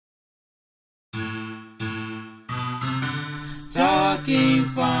Talking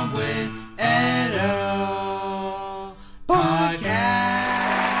Fun with Edo podcast.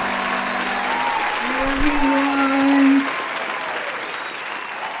 Everyone,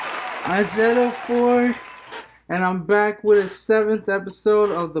 it's Edo4, and I'm back with a 7th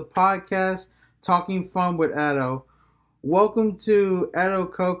episode of the podcast Talking Fun with Edo. Welcome to Edo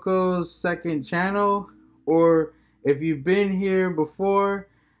Coco's second channel, or if you've been here before,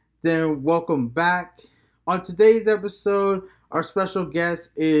 then welcome back. On today's episode, our special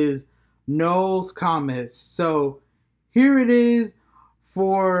guest is Noel ComiX. So here it is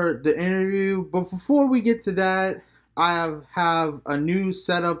for the interview. But before we get to that, I have a new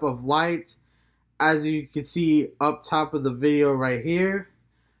setup of lights, as you can see up top of the video right here.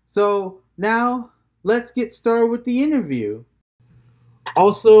 So now let's get started with the interview.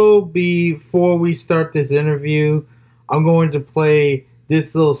 Also, before we start this interview, I'm going to play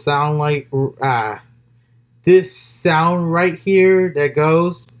this little sound this sound right here that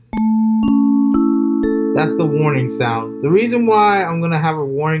goes. That's the warning sound. The reason why I'm going to have a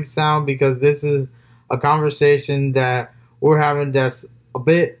warning sound, because this is a conversation that we're having that's a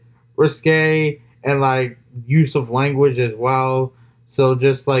bit risque and like use of language as well. So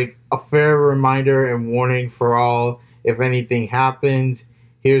just like a fair reminder and warning for all, if anything happens,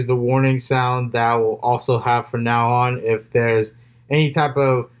 here's the warning sound that I will also have from now on if there's any type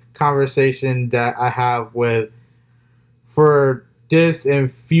of conversation that I have for this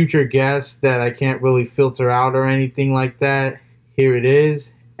and future guests that I can't really filter out or anything like that. Here it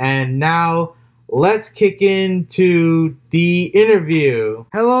is. And now let's kick into the interview.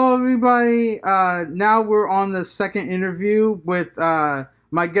 Hello, everybody. Now we're on the second interview with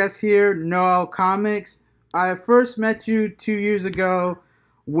my guest here, Noel ComiX. I first met you 2 years ago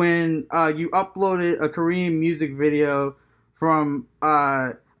when you uploaded a Korean music video from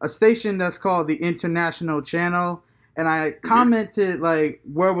a station that's called the International Channel. And I commented, like,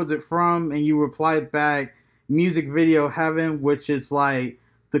 where was it from? And you replied back, Music Video Heaven, which is like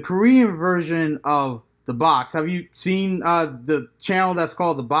the Korean version of The Box. Have you seen the channel that's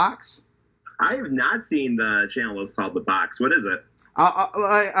called The Box? I have not seen the channel that's called The Box. What is it?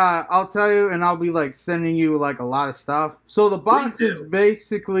 I'll tell you, and I'll be like sending you like a lot of stuff. So The Box is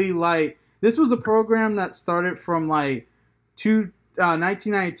basically like, this was a program that started from like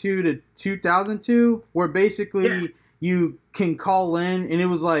 1992 to 2002, where basically you can call in, and I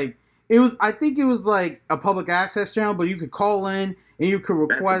think it was like a public access channel, but you could call in and you could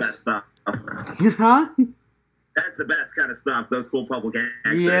request. That's the best stuff. Huh? That's the best kind of stuff. Those cool public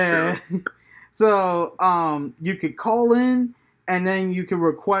access shows. So you could call in, and then you could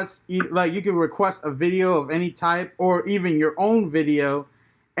request a video of any type, or even your own video,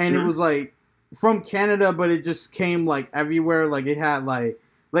 and it was like from Canada, but it just came like everywhere. Like it had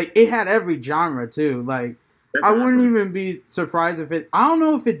it had every genre too. Like I wouldn't even be surprised if I don't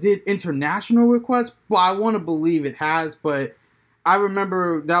know if it did international requests, but I want to believe it has. But I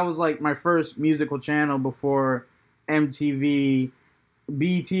remember that was like my first musical channel before MTV,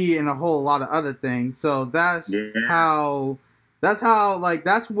 BT, and a whole lot of other things. So that's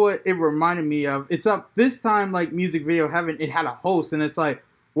what it reminded me of. It's up this time, like Music Video Heaven, it had a host, and it's like,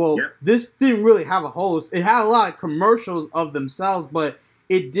 well, this didn't really have a host. It had a lot of commercials of themselves, but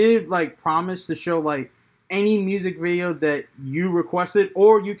it did like promise to show like any music video that you requested,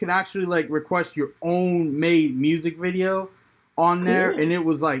 or you can actually like request your own made music video on there, and it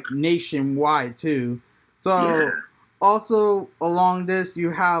was like nationwide too. So also along this,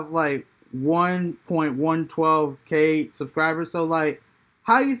 you have like 1.112K subscribers. So like,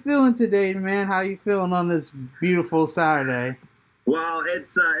 how you feeling today, man? How you feeling on this beautiful Saturday? Well,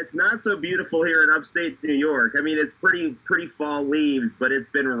 it's not so beautiful here in upstate New York. I mean, it's pretty fall leaves, but it's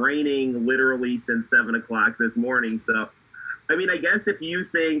been raining literally since 7 o'clock this morning. So, I mean, I guess if you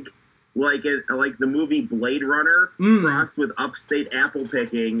think like the movie Blade Runner crossed with upstate apple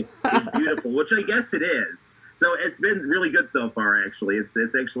picking is beautiful, which I guess it is. So it's been really good so far, actually. It's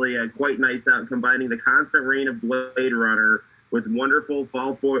actually quite nice out, combining the constant rain of Blade Runner with wonderful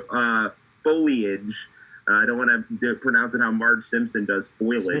fall foliage. I don't want to pronounce it how Marge Simpson does,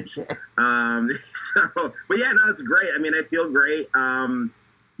 foliage. But yeah, no, it's great. I mean, I feel great. I've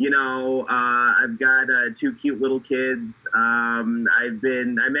got 2 cute little kids. I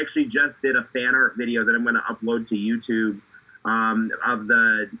actually just did a fan art video that I'm going to upload to YouTube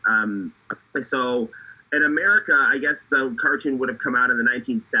so in America, I guess the cartoon would have come out in the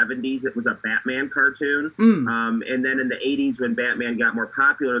 1970s. It was a Batman cartoon. And then in the 80s, when Batman got more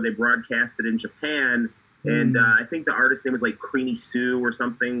popular, they broadcast it in Japan. And I think the artist's name was like Creamy Sue or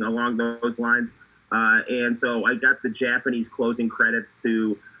something along those lines. And so I got the Japanese closing credits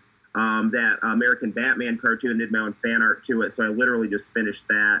to that American Batman cartoon, did my own fan art to it. So I literally just finished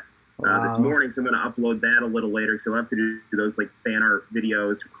that this morning. So I'm going to upload that a little later. So I'll have to do those like fan art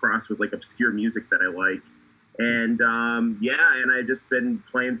videos crossed with like obscure music that I like. And and I just been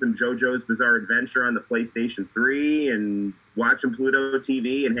playing some JoJo's Bizarre Adventure on the PlayStation 3 and watching Pluto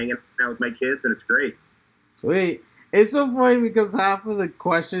TV and hanging out with my kids, and it's great. Sweet. It's so funny because half of the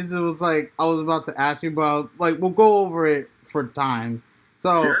questions it was like I was about to ask you about, like we'll go over it for time.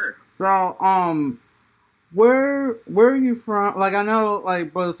 So Sure. So where are you from? Like I know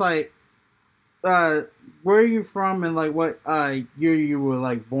like but it's like where are you from and like what year you were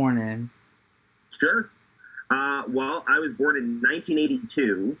like born in? Sure. Well, I was born in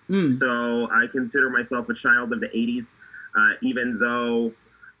 1982, so I consider myself a child of the 80s, even though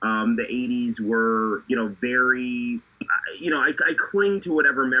the 80s were, very, I cling to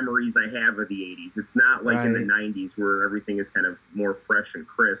whatever memories I have of the 80s. It's not like in the 90s where everything is kind of more fresh and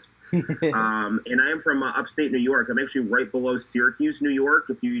crisp. And I am from upstate New York. I'm actually right below Syracuse, New York,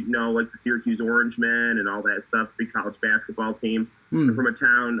 if you know, like the Syracuse Orangemen and all that stuff, big college basketball team. I'm from a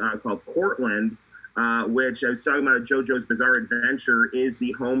town called Cortland, which I was talking about. JoJo's Bizarre Adventure is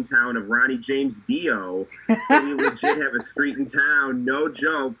the hometown of Ronnie James Dio. So we legit have a street in town, no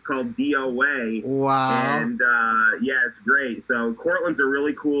joke, called Dio Way. Wow. And it's great. So Cortland's a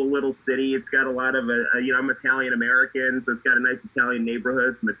really cool little city. It's got a lot of, I'm Italian American, so it's got a nice Italian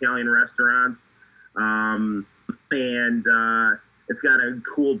neighborhood, some Italian restaurants. It's got a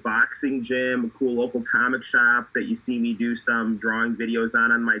cool boxing gym, a cool local comic shop that you see me do some drawing videos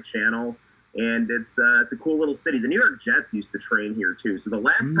on my channel. And it's a cool little city. The New York Jets used to train here too. So the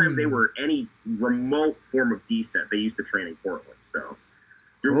last time they were any remote form of decent, they used to train in Portland. So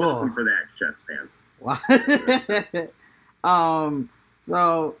you're welcome for that, Jets fans.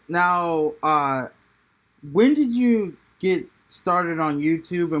 So now, when did you get started on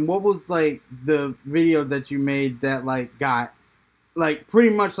YouTube, and what was like the video that you made that like got like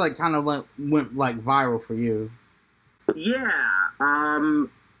pretty much like kind of like went like viral for you? Yeah.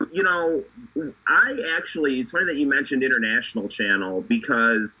 I actually, it's funny that you mentioned International Channel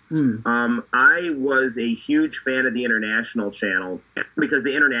because I was a huge fan of the International Channel because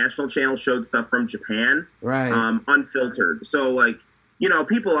the International Channel showed stuff from Japan, unfiltered. So, like,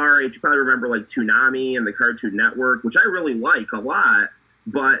 people our age probably remember, like, Toonami and the Cartoon Network, which I really like a lot,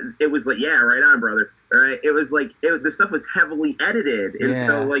 but it was like, yeah, right on, brother. All right, it was like the stuff was heavily edited, and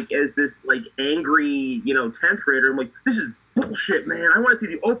so like as this like angry 10th grader, I'm like, this is bullshit, man. I want to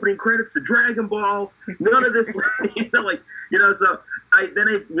see the opening credits to Dragon Ball. None of this, So we got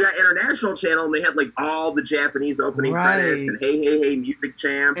International Channel, and they had like all the Japanese opening credits and Hey Music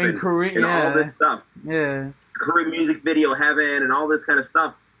Champ and Korean and all this stuff. Yeah, Korean music video heaven and all this kind of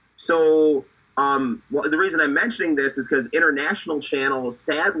stuff. So. The reason I'm mentioning this is because International Channel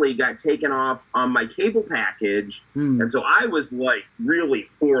sadly got taken off on my cable package, and so I was like really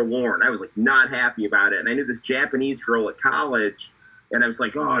forlorn. I was like not happy about it, and I knew this Japanese girl at college, and I was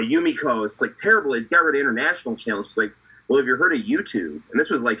like, "Oh, Yumiko, it's like terrible. They got rid of International Channel." She's like, "Well, have you heard of YouTube?" And this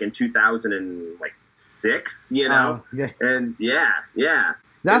was like in 2006, and That's and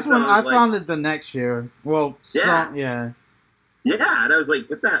when so I found it the next year. Well, Yeah, and I was like,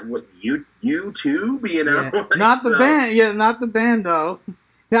 what YouTube, Yeah. Not the band, not the band, though.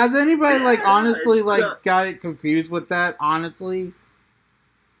 Has anybody, honestly, got it confused with that, honestly?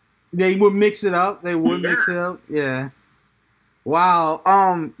 They would mix it up? Mix it up? Yeah. Wow.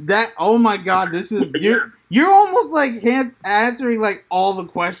 Oh my God, this is, you're almost, like, answering, like, all the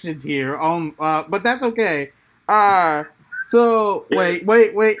questions here. But that's okay. So,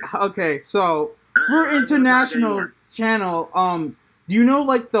 wait. Okay, so, for International Channel, do you know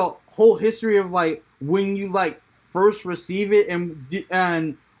like the whole history of like when you like first receive it,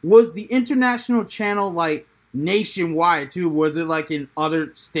 and was the International Channel like nationwide too? Was it like in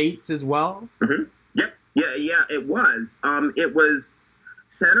other states as well? Yeah, it was. It was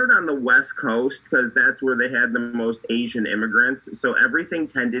centered on the West Coast because that's where they had the most Asian immigrants. So everything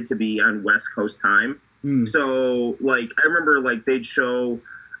tended to be on West Coast time. So like I remember like they'd show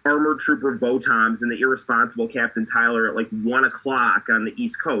Armored Trooper Votoms and the Irresponsible Captain Tyler at like 1 o'clock on the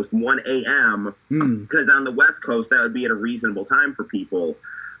East Coast, 1 a.m. Because on the West Coast, that would be at a reasonable time for people.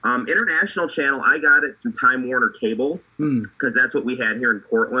 International Channel, I got it through Time Warner Cable because that's what we had here in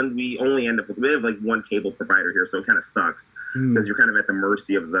Portland. We only we have like one cable provider here, so it kind of sucks because you're kind of at the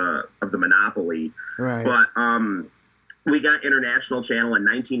mercy of the monopoly. Right. But we got International Channel in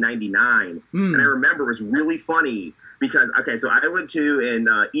 1999, and I remember it was really funny. Because, so I went to an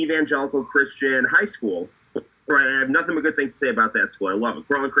evangelical Christian high school. Right, I have nothing but good things to say about that school. I love it.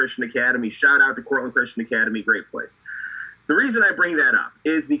 Cortland Christian Academy. Shout out to Cortland Christian Academy. Great place. the reason I bring that up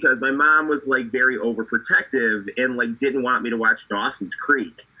is because my mom was like very overprotective and like didn't want me to watch Dawson's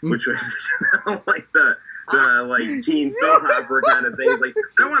Creek, which was like the like teen soap opera kind of thing. It's like,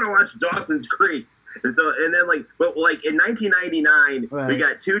 I want to watch Dawson's Creek. And so, and then like, but like in 1999, we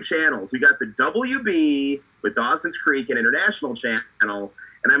got two channels. We got the WB with Dawson's Creek, an international channel,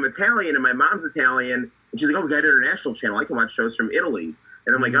 and I'm Italian and my mom's Italian, and she's like, oh, we got an international channel. I can watch shows from Italy.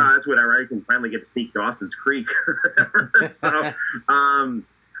 And I'm like, oh, that's whatever. I can finally get to sneak Dawson's Creek or whatever. So,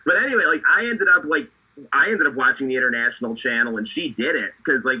 but anyway, like I ended up watching the international channel, and she did it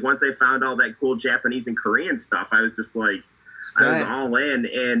because like once I found all that cool Japanese and Korean stuff, I was just like, I was all in,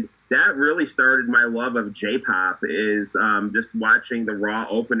 and that really started my love of J-pop. Is just watching the raw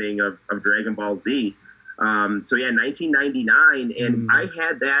opening of Dragon Ball Z. So yeah, 1999, and I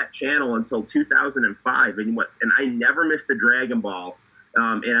had that channel until 2005, and I never missed a Dragon Ball.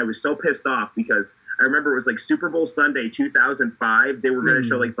 And I was so pissed off because I remember it was like Super Bowl Sunday 2005. They were going to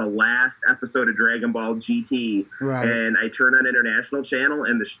show like the last episode of Dragon Ball GT, and I turned on International Channel,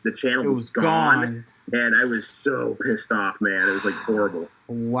 and the channel was gone. And I was so pissed off, man. It was like horrible.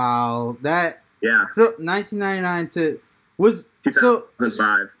 Wow, that So 1999 to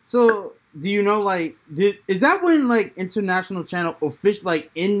 2005. So do you know like is that when like International Channel officially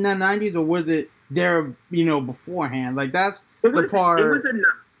like in the 90s, or was it there beforehand? Like that's the part. It was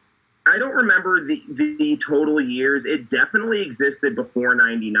I don't remember the total years. It definitely existed before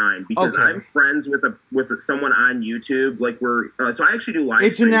 99 because I'm friends with someone on YouTube. Like so I actually do live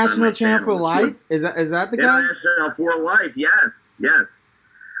International Channel for Life. Is that the guy? International for Life. Yes.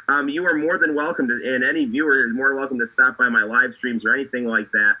 You are more than welcome to, and any viewer is more than welcome to stop by my live streams or anything like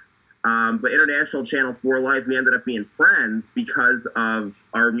that. But International Channel for Life, we ended up being friends because of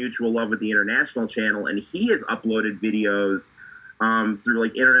our mutual love with the International Channel, and he has uploaded videos through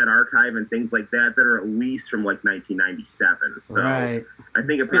like Internet Archive and things like that are at least from like 1997. So I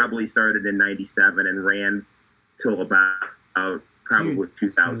think it probably started in 97 and ran till about probably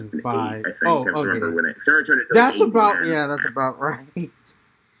 2008. I think. I remember when it started. That's about right.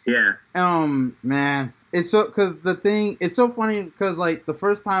 Yeah. Man, it's so it's so funny because like the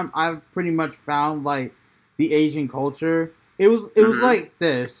first time I pretty much found like the Asian culture, it was like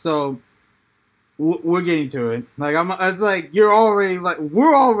this. So we're getting to it. Like it's like you're already like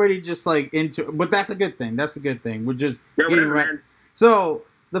we're already just like into it, but that's a good thing. That's a good thing. We're just getting right. Man. So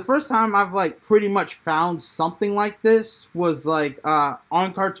the first time I've like pretty much found something like this was like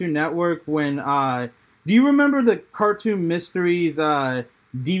on Cartoon Network when do you remember the Cartoon Mysteries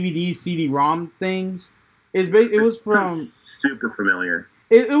DVD CD-ROM things? It was from super familiar.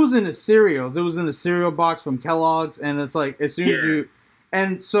 It was in the cereals. It was in the cereal box from Kellogg's, and it's like as soon as you.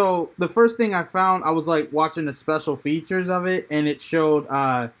 And so the first thing I found, I was like watching the special features of it, and it showed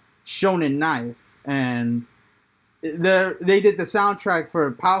Shonen Knife, and they did the soundtrack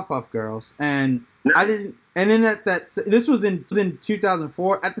for Powerpuff Girls, and I didn't. And then this was in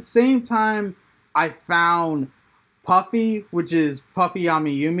 2004. At the same time, I found Puffy, which is Puffy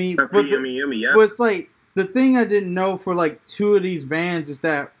Yami-Yumi. Yeah. But it's like the thing I didn't know for like two of these bands is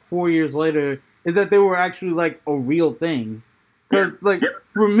that 4 years later is that they were actually like a real thing. Because like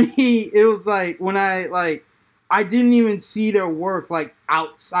for me, it was like when I didn't even see their work like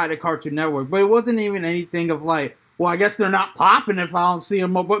outside of Cartoon Network, but it wasn't even anything of like, well, I guess they're not popping if I don't see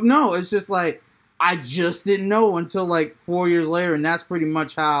them. But no, it's just like I just didn't know until like 4 years later, and that's pretty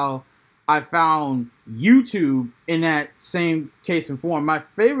much how I found YouTube in that same case and form. My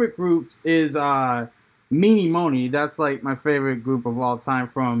favorite groups is Meanie Moni. That's like my favorite group of all time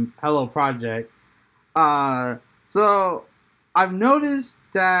from Hello Project. So I've noticed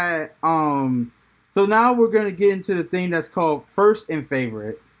that, so now we're going to get into the thing that's called First and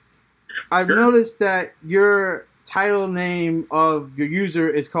Favorite. I've noticed that your title name of your user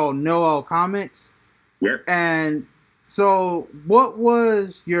is called Noel ComiX. Yep. And so what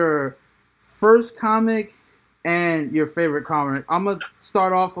was your first comic and your favorite comic? I'm going to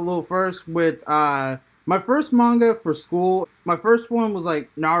start off a little first with my first manga for school. My first one was like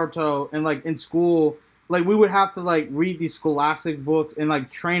Naruto, and like in school, like we would have to like read these scholastic books and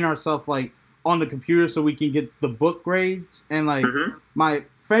like train ourselves like on the computer so we can get the book grades. And like my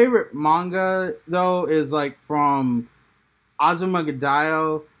favorite manga though is like from Azuma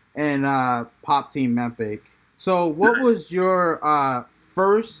Gadayo and Pop Team Epic. So what was your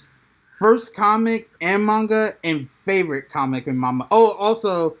first comic and manga and favorite comic and manga? Oh,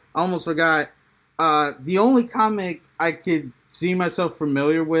 also I almost forgot. The only comic I could see myself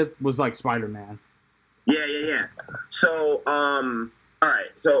familiar with was like Spider-Man. Yeah. So, all right.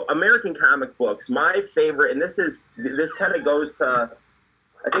 So, American comic books. My favorite, and this kind of goes to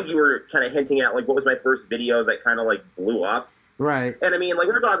I think you were kind of hinting at like what was my first video that kind of like blew up. Right. And I mean, like,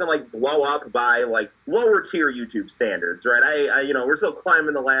 we're talking like blow up by like lower tier YouTube standards, right? I you know, we're still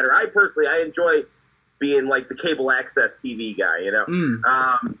climbing the ladder. I personally, I enjoy being like the cable access TV guy, you know?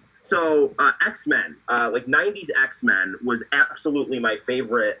 So X-Men, like 90s X-Men was absolutely my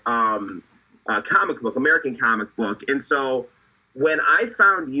favorite comic book, American comic book. And so when I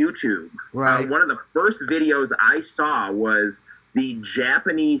found YouTube, Right. one of the first videos I saw was the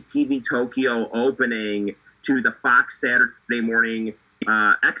Japanese TV Tokyo opening to the Fox Saturday morning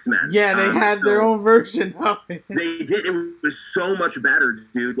X-Men. Yeah, they had their own version of it. They did. It was so much better,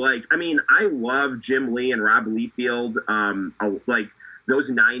 dude. Like, I mean, I love Jim Lee and Rob Liefeld. Like those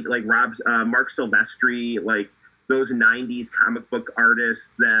Mark Silvestri, like those 90s comic book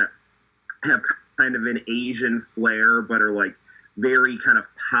artists that have kind of an Asian flair, but are like very kind of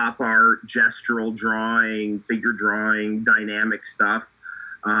pop art, gestural drawing, figure drawing, dynamic stuff.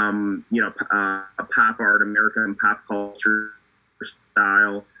 You know, pop art, American pop culture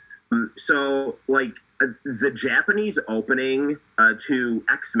style. So, like, the Japanese opening to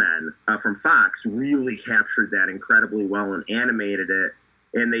X-Men from Fox really captured that incredibly well and animated it.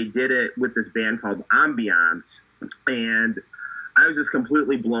 And they did it with this band called Ambiance. And I was just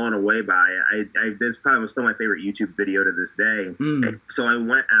completely blown away by it. This probably was still my favorite YouTube video to this day. So I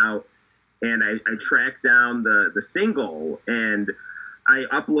went out and I tracked down the single, and I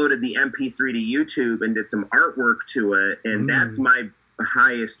uploaded the MP3 to YouTube and did some artwork to it, and that's my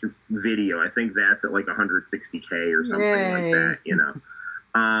highest video. I think that's at like 160K or something like that, you know.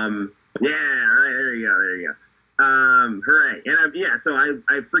 Yeah, right, there you go. Hooray. And so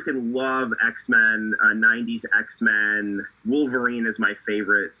I freaking love X-Men, 90s X-Men. Wolverine is my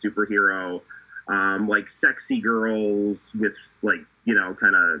favorite superhero. Like sexy girls with like, you know,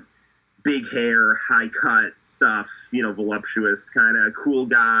 kind of big hair, high cut stuff, you know, voluptuous kind of cool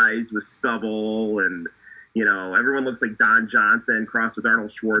guys with stubble, and you know, everyone looks like Don Johnson crossed with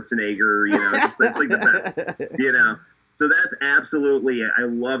Arnold Schwarzenegger, you know, just like the best, you know. So that's absolutely, I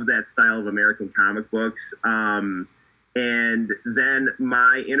love that style of American comic books. And then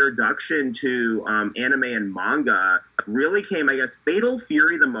my introduction to anime and manga really came, I guess, Fatal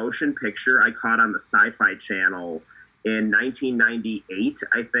Fury, the motion picture, I caught on the Sci-Fi Channel in 1998,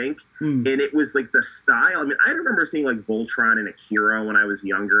 I think. And it was like the style. I mean, I remember seeing like Voltron and Akira when I was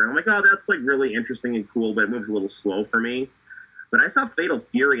younger. And I'm like, oh, that's like really interesting and cool, but it moves a little slow for me. But I saw Fatal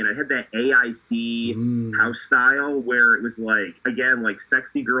Fury, and I had that AIC house style where it was like, again, like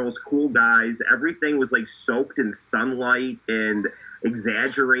sexy girls, cool guys. Everything was like soaked in sunlight and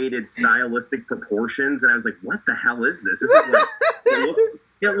exaggerated stylistic proportions. And I was like, what the hell is this? This is like,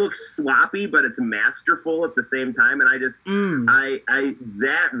 it looks sloppy, but it's masterful at the same time. And I just,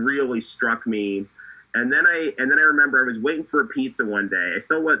 that really struck me. And then I remember I was waiting for a pizza one day.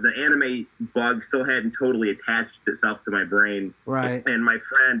 The anime bug still hadn't totally attached itself to my brain. Right. And my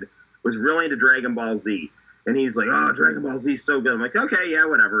friend was really into Dragon Ball Z. And he's like, oh, Dragon Ball Z is so good. I'm like, okay, yeah,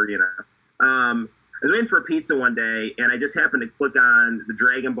 whatever, you know. I was waiting for a pizza one day, and I just happened to click on the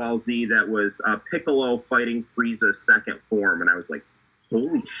Dragon Ball Z that was Piccolo fighting Frieza's second form. And I was like,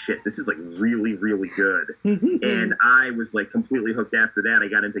 holy shit, this is like really, really good. And I was like completely hooked after that. I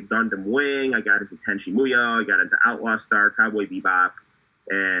got into Gundam Wing, I got into Tenchi Muyo, I got into Outlaw Star, Cowboy Bebop,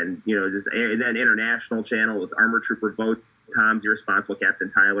 and you know, and then International Channel with Armor Trooper Votom's Irresponsible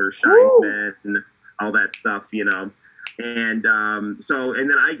Captain Tyler, Shinesman, all that stuff, you know. And and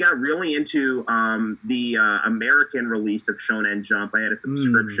then I got really into the American release of Shonen Jump. I had a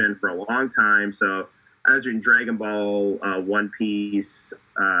subscription for a long time, so I was reading Dragon Ball, One Piece,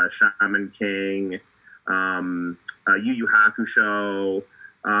 Shaman King, Yu Yu Hakusho.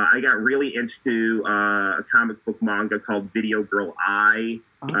 I got really into a comic book manga called Video Girl Eye.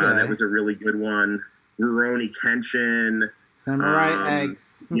 That was a really good one. Rurouni Kenshin. Samurai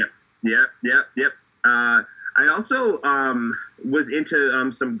X. Yep. I also was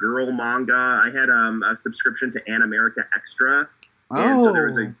into some girl manga. I had a subscription to An America Extra. And so there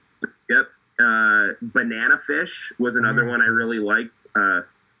was Banana Fish was another one I really liked.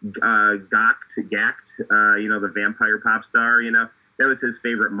 Gakt, you know, the vampire pop star, you know, that was his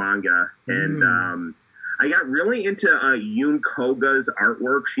favorite manga. And I got really into Yoon Koga's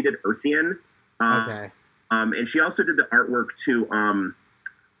artwork. She did Earthian. And she also did the artwork to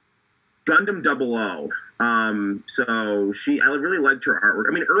Gundam 00. So I really liked her artwork.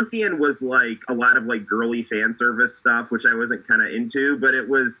 I mean, Earthian was like a lot of like girly fan service stuff, which I wasn't kind of into, but it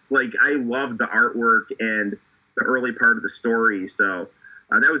was like, I loved the artwork and the early part of the story. So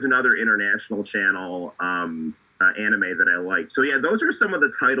that was another international channel anime that I like. So yeah, those are some of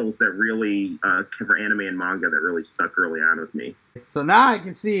the titles that really for anime and manga that really stuck early on with me. So now I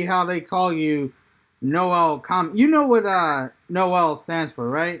can see how they call you Noel Com. You know what Noel stands for,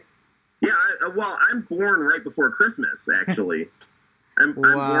 right? Yeah, well, I'm born right before Christmas, actually. I'm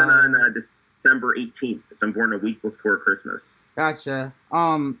born on December 18th, so I'm born a week before Christmas. Gotcha.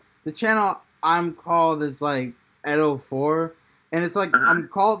 The channel I'm called is like Edo4, and it's like I'm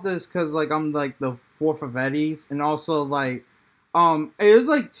called this because like I'm like the fourth of Eddies, and also like it was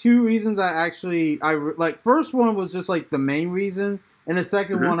like two reasons like. First one was just like the main reason, and the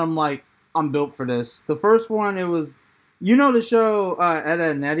second one I'm built for this. The first one, it was, you know, the show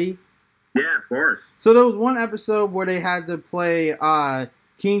Edda and Eddie. Yeah, of course. So there was one episode where they had to play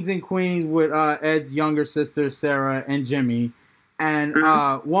Kings and Queens with Ed's younger sisters, Sarah and Jimmy. And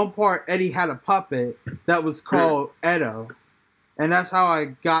one part, Eddie had a puppet that was called Edo. And that's how I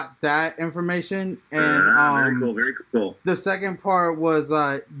got that information. And very cool. The second part was,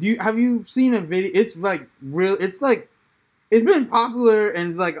 have you seen a video? It's like it's been popular,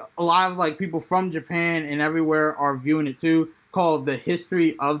 and like a lot of like people from Japan and everywhere are viewing it too, called The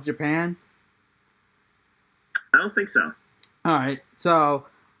History of Japan. I don't think so. All right. So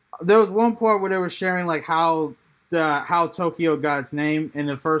there was one part where they were sharing like how Tokyo got its name, and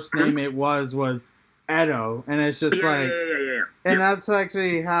the first name it was Edo, and it's just yeah. And that's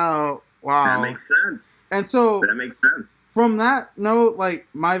actually how. Wow. That makes sense. And so that makes sense. From that note, like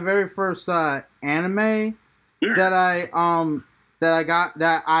my very first anime that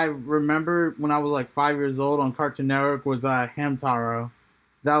I remember when I was like 5 years old on Cartoon Network was Hamtaro.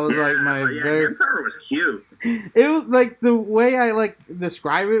 That was like my very. Hamtaro was cute. It was like the way I like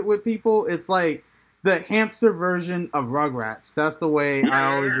describe it with people. It's like the hamster version of Rugrats. That's the way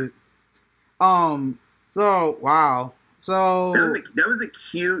I always. So wow. So that was a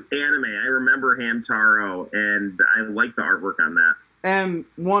cute anime. I remember Hamtaro, and I like the artwork on that. And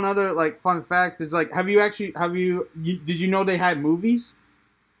one other like fun fact is like, did you know they had movies?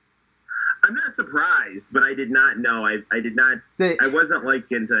 I'm not surprised, but I did not know. I wasn't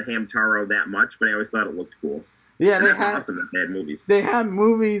like into Hamtaro that much, but I always thought it looked cool. Yeah, and that's awesome that they had movies. They had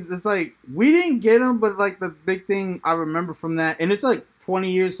movies. It's like we didn't get them, but like the big thing I remember from that, and it's like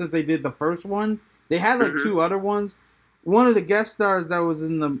 20 years since they did the first one. They had like two other ones. One of the guest stars that was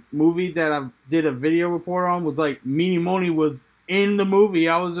in the movie that I did a video report on was like Minimoni was in the movie.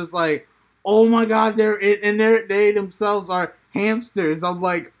 I was just like, oh my god, they themselves are hamsters. I'm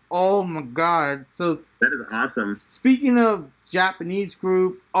like, oh my god. So that is awesome. Speaking of Japanese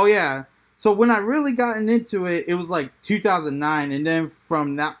group, oh yeah. So when I really gotten into it, it was like 2009, and then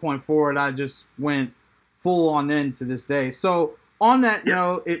from that point forward, I just went full on into this day. So on that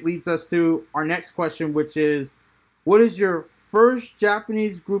note, it leads us to our next question, which is, what is your first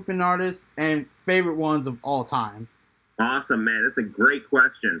Japanese group and artist and favorite ones of all time? Awesome, man. That's a great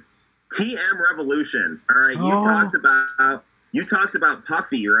question. TM Revolution. All right, you talked about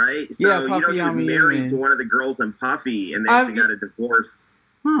Puffy, right? So yeah, Puffy. He was married to one of the girls in Puffy, and they got a divorce.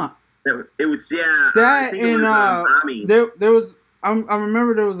 Huh. It was that, I think it was, Ami. There was I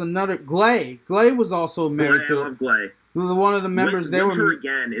remember there was another Glay. Glay was also married to. I love Glay. One of the members Winter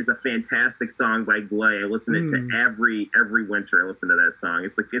Again is a fantastic song by Glay. I listen to it to every winter. I listen to that song.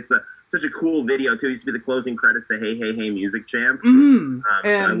 It's such a cool video too. It used to be the closing credits to Hey Hey Hey Music Champ. And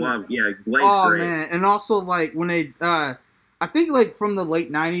I love Glay's great. Oh man, and also like when they I think like from the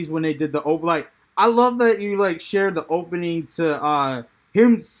late 90s when they did the I love that you like shared the opening to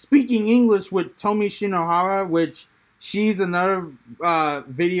him speaking English with Tomi Shinohara, which she's another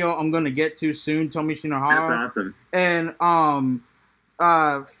video I'm gonna get to soon. Tomi Shinohara. That's awesome. And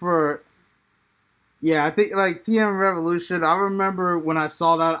I think like TM Revolution. I remember when I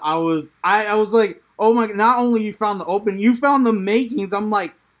saw that, I was like, oh my! Not only you found the opening, you found the makings. I'm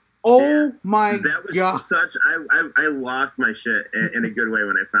like, oh my god! That was such. I lost my shit in a good way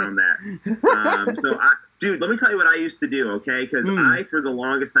when I found that. Dude, let me tell you what I used to do, okay? Because I, for the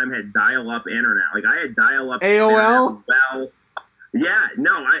longest time, had dial-up internet. Like, I had dial-up AOL? Internet. Yeah,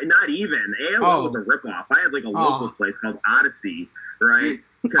 no, not even. AOL was a ripoff. I had, like, a local place called Odyssey, right?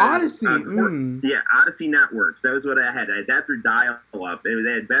 Odyssey? Yeah, Odyssey Networks. That was what I had. I had that through dial-up. They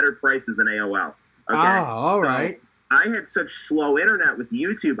had better prices than AOL. Okay? Oh, all right. I had such slow internet with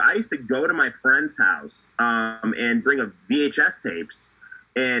YouTube. I used to go to my friend's house and bring a VHS tapes.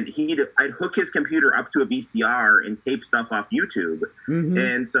 And I'd hook his computer up to a VCR and tape stuff off YouTube.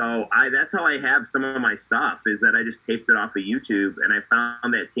 And so that's how I have some of my stuff, is that I just taped it off of YouTube, and I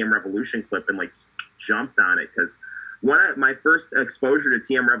found that TM Revolution clip and like jumped on it, because my first exposure to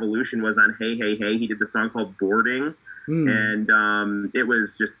TM Revolution was on Hey Hey Hey. He did the song called Boarding, and it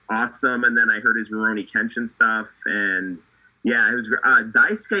was just awesome. And then I heard his Rurouni Kenshin stuff, and yeah, it was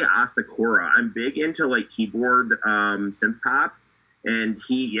Daisuke Asakura. I'm big into like keyboard synth pop, and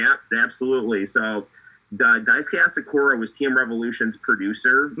absolutely. So Daisuke Asakura was TM Revolution's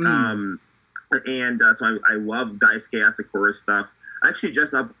producer, and so I love Daisuke Asakura's stuff. I actually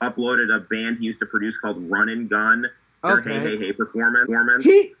just uploaded a band he used to produce called Run and Gun. Okay. Hey Hey Hey performance.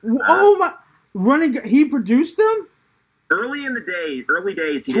 He produced them early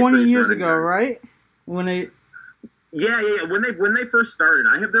days. He 20 years ago, right? When they. Yeah. When they first started,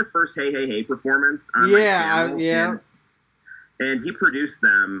 I have their first Hey Hey Hey performance on my channel, and he produced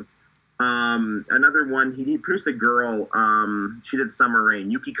them. Another one, he produced a girl. She did Summer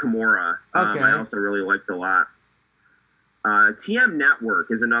Rain, Yuki Kimura. I also really liked a lot. TM Network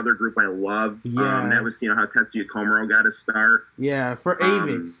is another group I love. That was how Tetsuya Komuro got his start. Yeah, for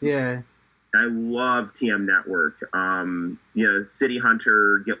Avix. Yeah. I love TM Network. City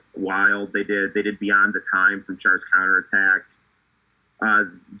Hunter, Get Wild. They did Beyond the Time from Char's Counterattack. They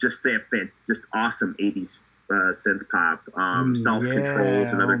have just awesome 80s synth pop. Self Control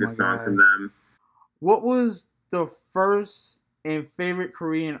is another good song from them. What was the first and favorite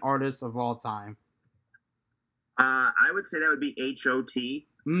Korean artist of all time? I would say that would be H.O.T.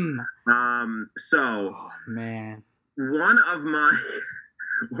 Oh man, one of my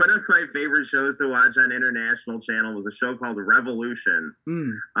favorite shows to watch on International Channel was a show called Revolution.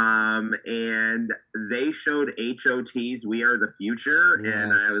 And they showed H.O.T's We Are the Future,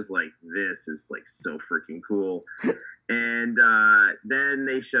 and I was like, this is like so freaking cool. And then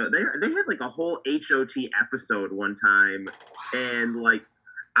they had like a whole H.O.T episode one time, and like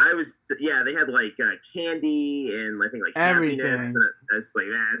they had like candy and I think like everything. Happiness. That's like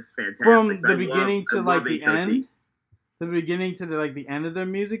that's fantastic. From the beginning to like the end. The beginning to the end of their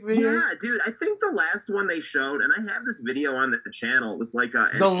music video. Yeah, dude. I think the last one they showed, and I have this video on the channel. It was like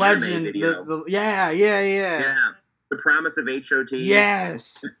the legend video. Yeah. The Promise of H.O.T.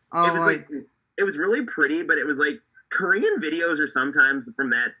 Yes. It was really pretty, but it was like Korean videos are sometimes from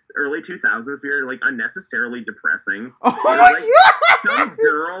that early 2000s period like unnecessarily depressing. Some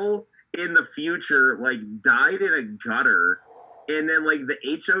girl in the future like died in a gutter, and then like the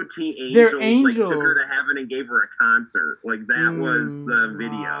H.O.T. angels like took her to heaven and gave her a concert. Like that was the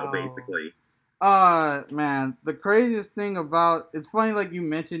video basically. Man, the craziest thing about it's funny like you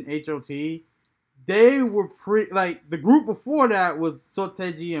mentioned H.O.T. They were the group before that was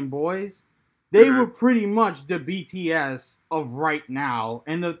Soteji and Boys. They were pretty much the BTS of right now.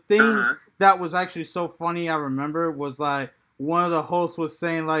 And the thing that was actually so funny, I remember, was like one of the hosts was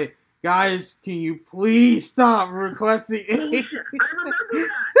saying like, guys, can you please stop requesting I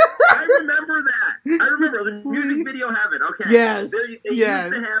remember the music video heaven. Okay. Yes. They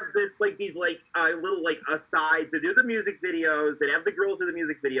used to have this these little asides to do the music videos. They'd have the girls do the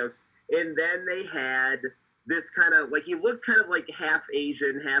music videos, and then they had this kind of he looked kind of like half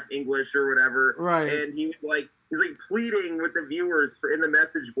Asian, half English or whatever. Right. And he's pleading with the viewers in the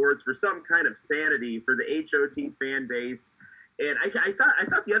message boards for some kind of sanity for the H.O.T. fan base. And I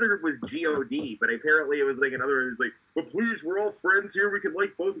thought the other group was G.O.D., but apparently it was another one. It was like, but please, we're all friends here. We can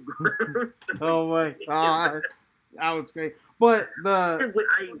like both groups. Oh my god, that was great. But I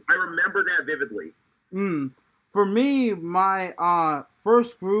remember that vividly. For me, my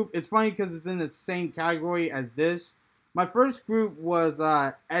first group. It's funny because it's in the same category as this. My first group was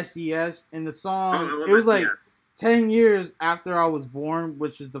SES, and the song it was like 10 years after I was born,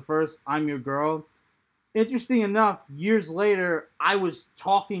 which is the first "I'm Your Girl." Interesting enough, years later, I was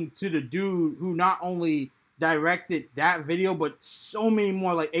talking to the dude who not only directed that video, but so many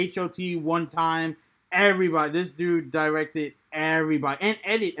more, like H.O.T. One Time, everybody. This dude directed everybody and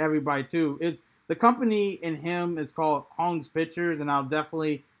edit everybody too. It's the company in him is called Hong's Pictures, and I'll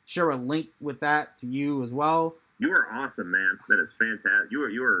definitely share a link with that to you as well. You are awesome, man. That is fantastic.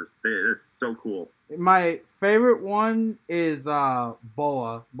 That is so cool. My favorite one is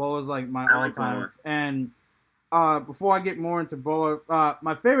Boa. Boa's like my all-time. And before I get more into Boa,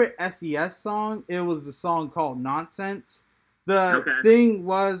 my favorite SES song, it was a song called Nonsense. The thing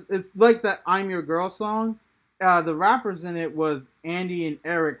was, it's like that I'm Your Girl song. The rappers in it was Andy and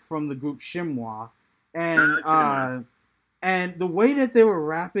Eric from the group Shimwa. And the way that they were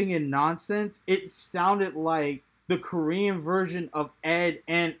rapping in Nonsense, it sounded like the Korean version of Ed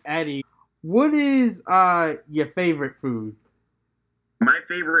and Eddie. What is your favorite food? My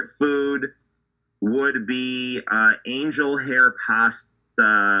favorite food would be angel hair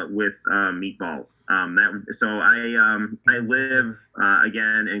pasta with meatballs. I live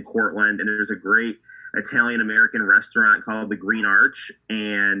again in Cortland, and there's a great Italian American restaurant called the Green Arch,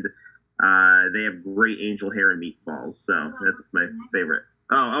 and They have great angel hair and meatballs, so that's my favorite.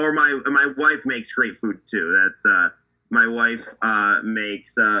 Oh, or my wife makes great food too. That's my wife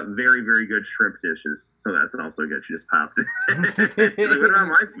makes very, very good shrimp dishes, so that's also good. She just popped it. She's like, what about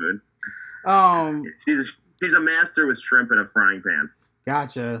my food? She's a master with shrimp in a frying pan.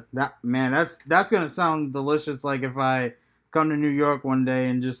 Gotcha. That's gonna sound delicious. Like if I come to New York one day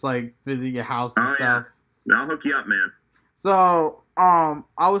and just like visit your house and stuff. Yeah. I'll hook you up, man. So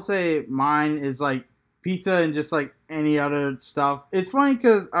I would say mine is like pizza and just like any other stuff. It's funny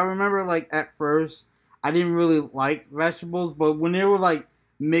because I remember like at first I didn't really like vegetables, but when they were like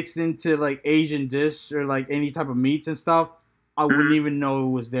mixed into like Asian dish or like any type of meats and stuff, I wouldn't even know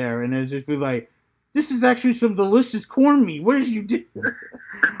it was there, and it'd just be like, this is actually some delicious corned meat. What did you do?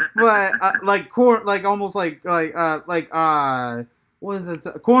 But like corn, like almost like what is it?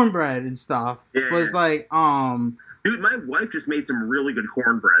 Cornbread and stuff. Yeah, but it's like Dude, my wife just made some really good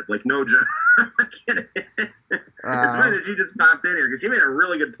cornbread. Like, no joke. I'm not kidding. It's funny that she just popped in here because she made a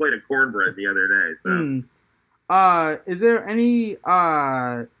really good plate of cornbread the other day. So. Is there any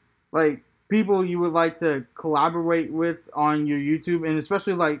like people you would like to collaborate with on your YouTube, and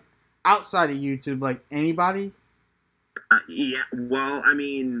especially like outside of YouTube, like anybody? Yeah. Well, I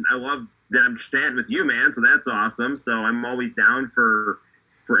mean, I love that I'm chatting with you, man. So that's awesome. So I'm always down for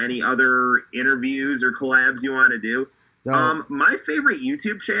any other interviews or collabs you want to do. My favorite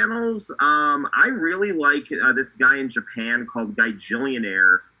YouTube channels, I really like this guy in Japan called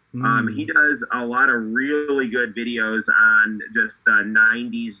Gillionaire. He does a lot of really good videos on just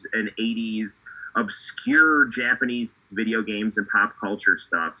 90s and 80s obscure Japanese video games and pop culture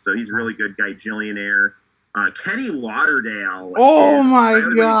stuff. So he's really good, Gillionaire. Kenny Lauderdale. Oh my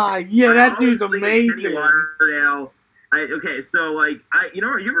god! Yeah, that dude's amazing. Kenny Lauderdale. Okay, so like you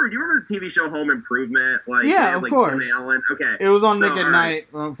remember the TV show Home Improvement? Like, yeah, of course. Tim Allen. Okay, it was on Nick at Night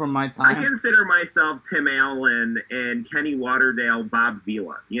from my time. I consider myself Tim Allen and Kenny Lauderdale, Bob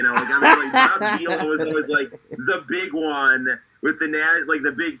Vila. You know, like I'm like Bob Vila was always like the big one with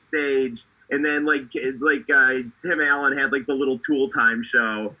the big stage, and then like Tim Allen had like the little Tool Time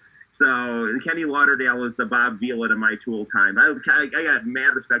show. So Kenny Lauderdale was the Bob Vila to my Tool Time. I got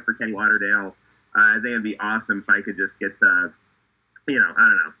mad respect for Kenny Lauderdale. I think it'd be awesome if I could just get to, I don't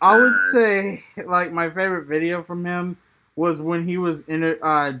know. I would say, like, my favorite video from him was when he was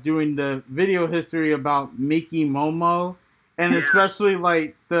doing the video history about Miki Momo, and especially,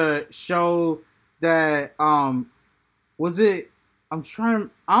 like, the show that, was it, I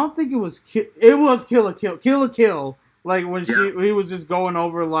don't think it was, it was Kill a Kill. Like, when he was just going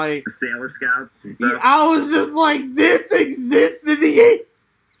over, like... The Sailor Scouts and stuff. I was just like, this exists in the 80s.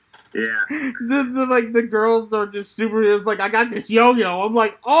 Yeah. The girls are just super. It's like, I got this yo-yo. I'm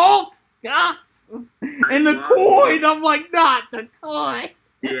like, oh god. And the coin. I'm like, not the coin.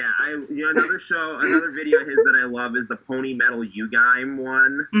 Yeah, another video of his that I love is the Pony Metal U-Gaim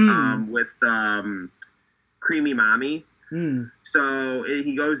one, with Creamy Mommy. So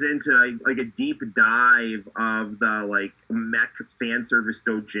he goes into like a deep dive of the like mech fan service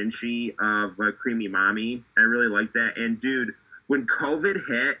doujinshi of Creamy Mommy. I really like that. And dude, when COVID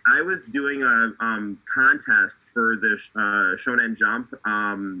hit, I was doing a contest for the Shonen Jump.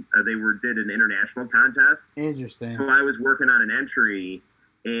 They did an international contest. Interesting. So I was working on an entry,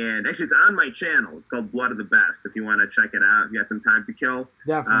 and actually it's on my channel. It's called Blood of the Best. If you want to check it out, if you got some time to kill.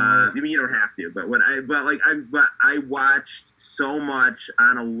 Definitely. I mean, you don't have to, but I watched so much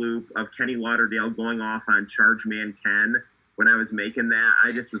on a loop of Kenny Lauderdale going off on Charge Man Ken when I was making that.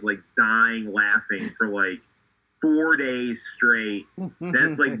 I just was like dying laughing for like 4 days straight.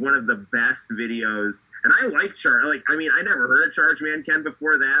 That's like one of the best videos. And I like I never heard of Charge Man Ken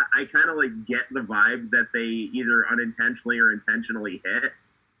before that. I kind of like get the vibe that they either unintentionally or intentionally hit.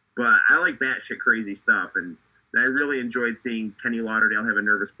 But I like that shit crazy stuff. And I really enjoyed seeing Kenny Lauderdale have a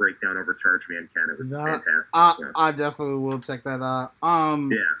nervous breakdown over Charge Man Ken. It was fantastic. I definitely will check that out.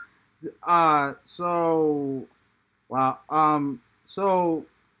 So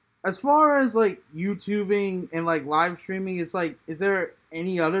as far as like YouTubing and like live streaming, it's like, is there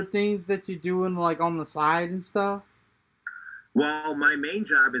any other things that you're doing like on the side and stuff? Well, my main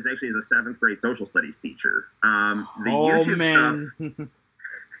job is actually as a 7th grade social studies teacher. YouTube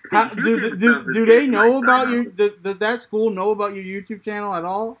stuff. Do they know about your? Does that school know about your YouTube channel at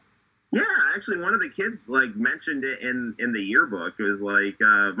all? Yeah, actually, one of the kids like mentioned it in the yearbook. It was like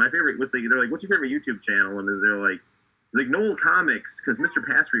my favorite. They're like, what's your favorite YouTube channel? And they're like. Like Noel ComiX, because Mr.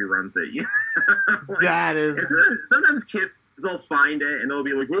 Passery runs it. Like, that is. Sometimes kids they'll find it and they'll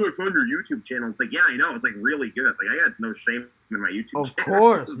be like, "Well, I found your YouTube channel." It's like, yeah, I know, it's like really good. Like I got no shame in my YouTube Of channel.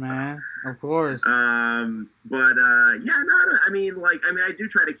 course, man. Of course. But yeah, no, I mean, I do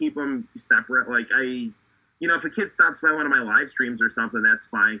try to keep them separate. Like if a kid stops by one of my live streams or something, that's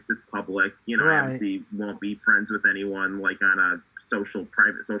fine because it's public. I obviously won't be friends with anyone like on a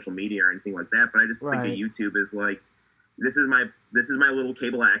private social media or anything like that. But I just think of YouTube is like, this is my little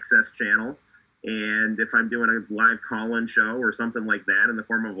cable access channel. And if I'm doing a live call-in show or something like that in the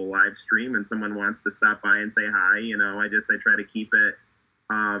form of a live stream and someone wants to stop by and say hi, I try to keep it,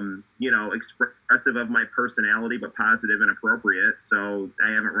 expressive of my personality, but positive and appropriate. So I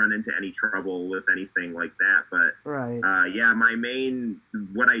haven't run into any trouble with anything like that. But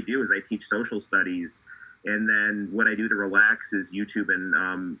what I do is I teach social studies. And then what I do to relax is YouTube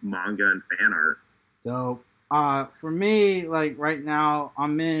and manga and fan art. Dope. For me, like right now,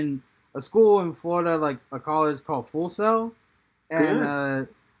 I'm in a school in Florida, like a college called Full Sail, and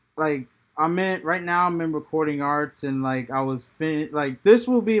I'm in recording arts, and like I was this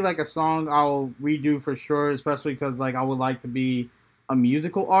will be like a song I'll redo for sure, especially because like I would like to be a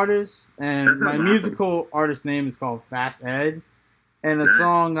musical artist, and my musical artist name is called Fast Ed, and the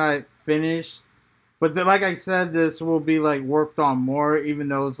song I finished, but like I said, this will be like worked on more, even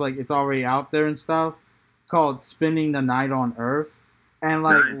though it's like it's already out there and stuff, called Spending the Night on Earth. And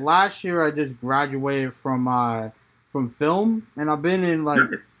like last year, I just graduated from film, and I've been in like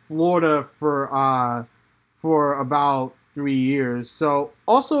Florida for about 3 years. So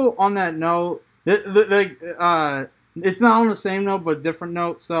also on that note, it's not on the same note but different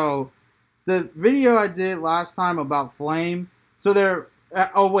note. So the video I did last time about Flame. So they're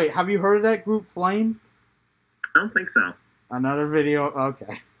oh wait, have you heard of that group Flame? I don't think so. Another video.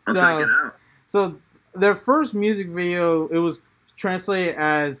 Okay, I'll check it out. So their first music video, it was translated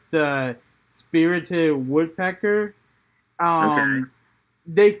as the Spirited Woodpecker.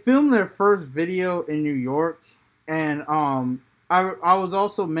 They filmed their first video in New York, and I was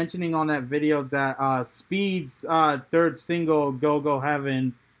also mentioning on that video that Speed's third single, Go Go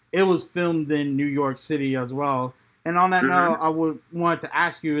Heaven, it was filmed in New York City as well. And on that note, I wanted to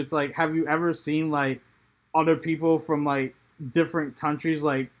ask you, it's like, have you ever seen like other people from like different countries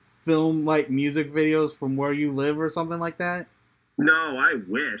like film like music videos from where you live or something like that? No, I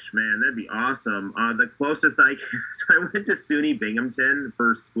wish, man. That'd be awesome. The closest so I went to SUNY Binghamton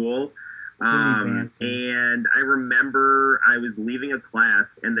for school. And I remember I was leaving a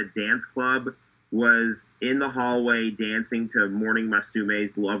class and the dance club was in the hallway dancing to Morning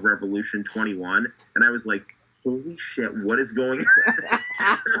Masume's Love Revolution 21. And I was like, holy shit, what is going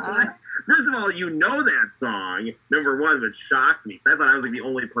on? First of all, you know that song, number one, which shocked me. Because I thought I was like the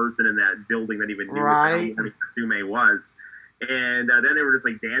only person in that building that even knew what Morning Masume was. And then they were just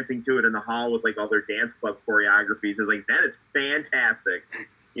like dancing to it in the hall with like all their dance club choreographies. I was like, that is fantastic,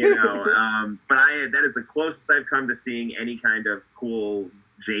 But that is the closest I've come to seeing any kind of cool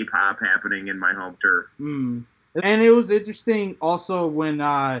J-pop happening in my home turf. And it was interesting also when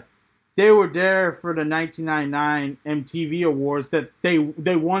they were there for the 1999 MTV Awards that they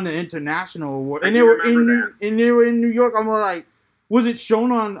won the international award, and they were in New York. I'm like, was it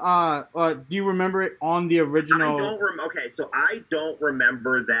shown on? Do you remember it on the original? Okay, so I don't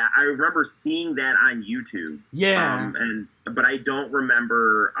remember that. I remember seeing that on YouTube. Yeah. But I don't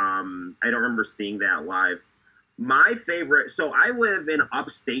remember. I don't remember seeing that live. My favorite. So I live in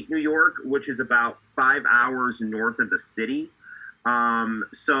upstate New York, which is about 5 hours north of the city. I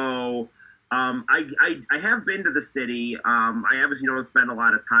have been to the city. I obviously don't spend a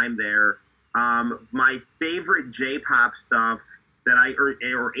lot of time there. My favorite J-pop stuff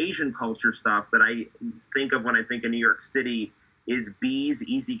or Asian culture stuff that I think of when I think of New York City is B's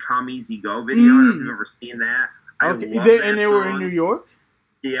Easy Come Easy Go video. I don't know if you've ever seen that. They were in New York?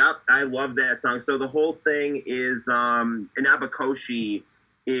 Yep, I love that song. So the whole thing is Inabakoshi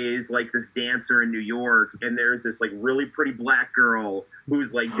is like this dancer in New York, and there's this like really pretty black girl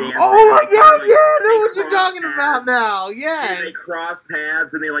who's like dancing. Oh my god, yeah, I know what you're talking about now. Yeah. And they cross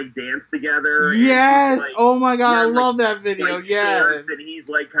paths and they like dance together. Yes. Like, oh my god, I love that video. Like yes. And he's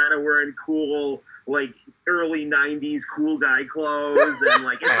like kind of wearing cool like early 90s cool guy clothes, and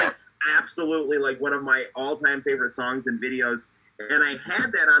like it's like absolutely like one of my all-time favorite songs and videos. And I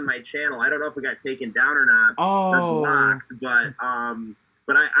had that on my channel. I don't know if it got taken down or not or blocked,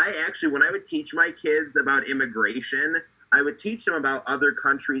 but I actually, when I would teach my kids about immigration, I would teach them about other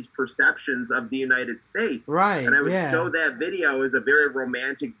countries' perceptions of the United States. Right. And I would show that video as a very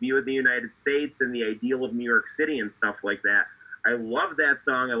romantic view of the United States and the ideal of New York City and stuff like that. I love that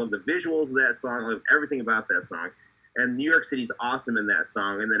song. I love the visuals of that song. I love everything about that song. And New York City's awesome in that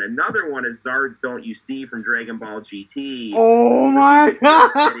song. And then another one is Zard's Don't You See from Dragon Ball GT. Oh my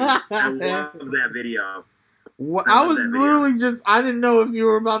god! I love that video. Well, I was literally just, I didn't know if you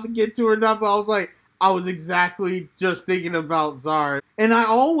were about to get to it or not, but I was like, I was exactly just thinking about Zard. And I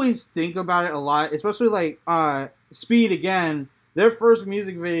always think about it a lot, especially like Speed again, their first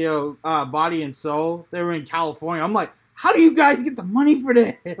music video, Body and Soul, they were in California. I'm like, how do you guys get the money for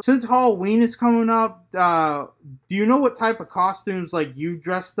that? Since Halloween is coming up, do you know what type of costumes like you've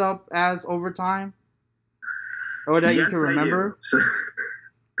dressed up as over time? Or that you can remember? I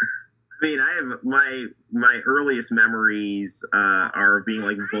mean, I have my earliest memories are being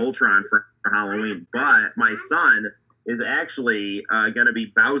like Voltron for Halloween, but my son is actually going to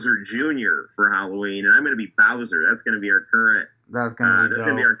be Bowser Jr. for Halloween, and I'm going to be Bowser. That's going to be our current. That's going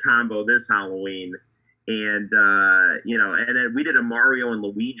to be our combo this Halloween. And, you know, and then we did a Mario and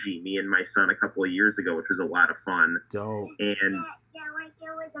Luigi, me and my son, a couple of years ago, which was a lot of fun. Dope. And like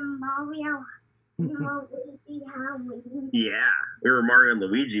there was a Mario Luigi Halloween. Yeah, we were Mario and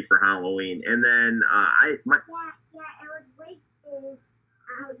Luigi for Halloween. And then, it was like this.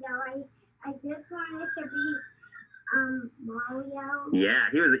 I just wanted to be, Mario. Yeah,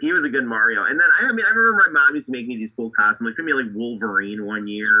 he was a good Mario. And then, I remember my mom used to make me these cool costumes. Like, me like Wolverine one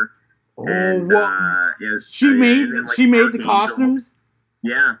year. Oh, and, what? Yeah, she made the costumes?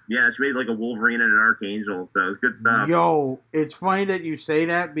 Yeah, she made like a Wolverine and an Archangel, so it was good stuff. Yo, it's funny that you say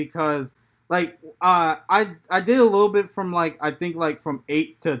that because, like, I did a little bit from, like, I think, like, from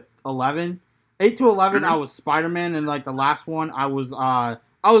 8 to 11. 8 to 11, I was Spider-Man, and, like, the last one,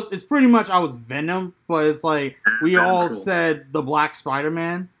 it's pretty much, I was Venom, but it's like, we all said the Black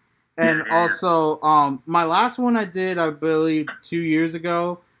Spider-Man. And also, my last one I did, I believe, 2 years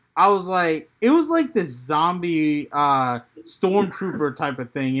ago, I was like, it was like this zombie stormtrooper type of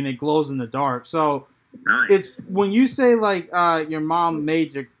thing, and it glows in the dark. So it's when you say like your mom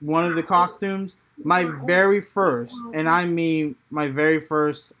made one of the costumes, my very first, and I mean my very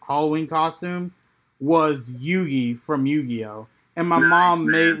first Halloween costume was Yugi from Yu-Gi-Oh! And my mom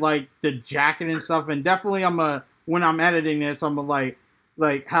made like the jacket and stuff, and definitely when I'm editing this, I'm gonna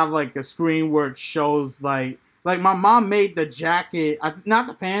like have like a screen where it shows like my mom made the jacket, not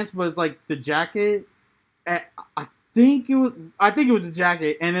the pants, but it's like the jacket. I think it was the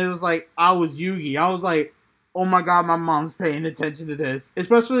jacket, and it was like I was Yugi. I was like, oh my god, my mom's paying attention to this.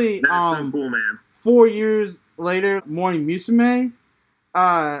 Especially so cool, man. 4 years later, Morning Musume.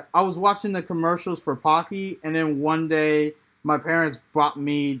 I was watching the commercials for Pocky, and then one day my parents brought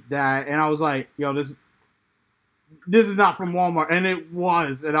me that, and I was like, yo, this is not from Walmart, and it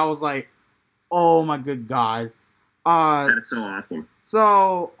was, and I was like, oh my good god. That is so awesome.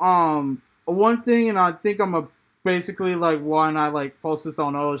 So, one thing, and I think I'm basically like when I like post this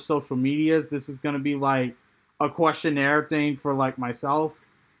on other social medias, this is gonna be like a questionnaire thing for like myself.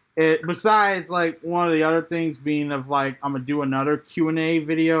 Besides like one of the other things being of like I'm gonna do another Q&A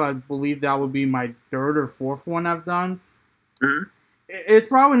video. I believe that would be my third or fourth one I've done. Mm-hmm. It's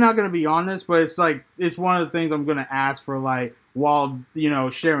probably not gonna be on this, but it's like it's one of the things I'm gonna ask for like while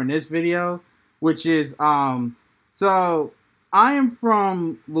sharing this video. Which is, so I am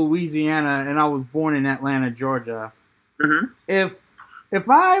from Louisiana and I was born in Atlanta, Georgia. Mm-hmm. If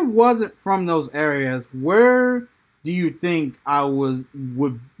I wasn't from those areas, where do you think I would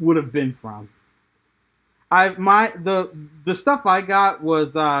have been from? The stuff I got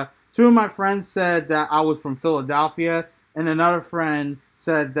was two of my friends said that I was from Philadelphia, and another friend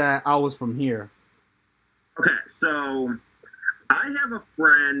said that I was from here. Okay, so I have a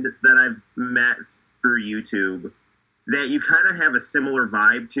friend that I've met through YouTube that you kind of have a similar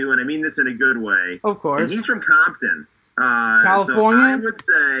vibe to, and I mean this in a good way. Of course. And he's from Compton, California.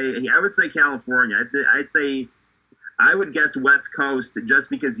 So I would say California. I would guess West Coast, just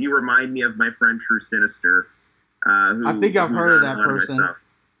because you remind me of my friend True Sinister. I think I've heard of that person.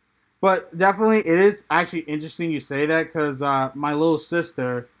 But definitely, it is actually interesting you say that because my little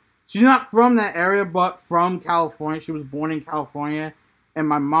sister. She's not from that area, but from California. She was born in California. And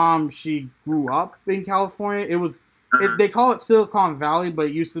my mom, she grew up in California. They call it Silicon Valley, but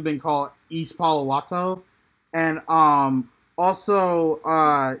it used to have been called East Palo Alto. And also,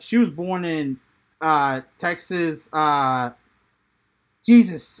 she was born in Texas.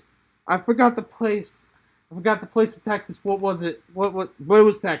 Jesus, I forgot the place. I forgot the place of Texas. What was it? But it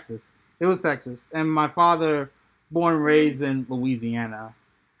was Texas. It was Texas. And my father, born and raised in Louisiana.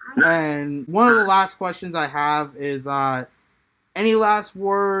 And one of the last questions I have is any last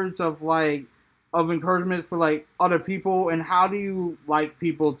words of encouragement for like other people, and how do you like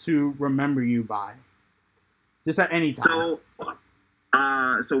people to remember you by? Just at any time. So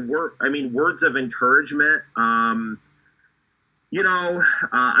Words of encouragement. I'm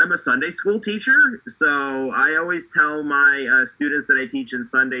a Sunday school teacher, so I always tell my students that I teach in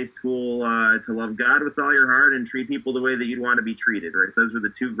Sunday school to love God with all your heart and treat people the way that you'd want to be treated, right? Those are the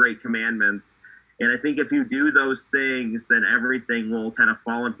two great commandments. And I think if you do those things, then everything will kind of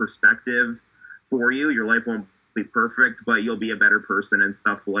fall in perspective for you. Your life won't be perfect, but you'll be a better person, and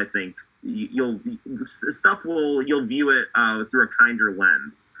stuff will, I think, you'll view it through a kinder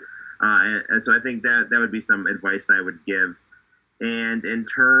lens. And so I think that would be some advice I would give. And in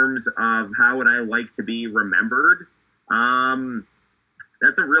terms of how would I like to be remembered,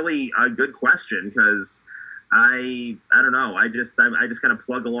 that's a really good question, because I don't know. I just kind of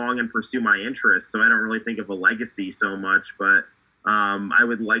plug along and pursue my interests, so I don't really think of a legacy so much. But I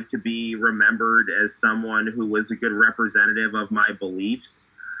would like to be remembered as someone who was a good representative of my beliefs.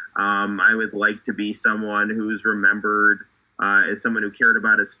 I would like to be someone who's remembered as someone who cared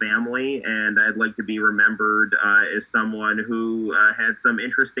about his family, and I'd like to be remembered as someone who had some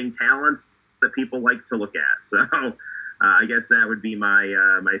interesting talents that people like to look at. So I guess that would be my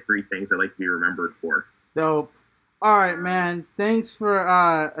three things I'd like to be remembered for. Dope. All right, man. Thanks for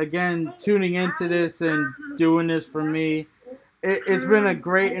again tuning into this and doing this for me. It's been a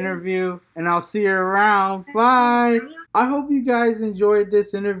great interview, and I'll see you around. Bye. I hope you guys enjoyed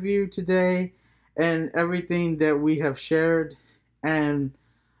this interview today and everything that we have shared. And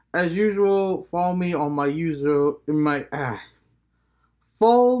as usual, follow me on my usual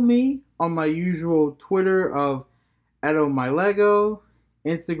Twitter of EDO'S,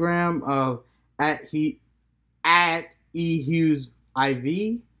 Instagram of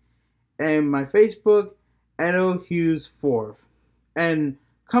 @eHughesIV, and my Facebook EDO'S4. And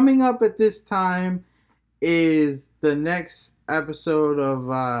coming up at this time is the next episode of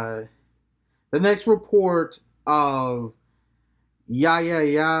the next report of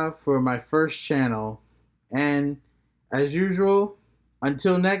Yeah for my first channel. And as usual,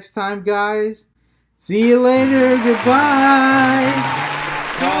 until next time, guys, see you later. Goodbye.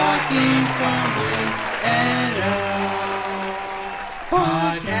 Talking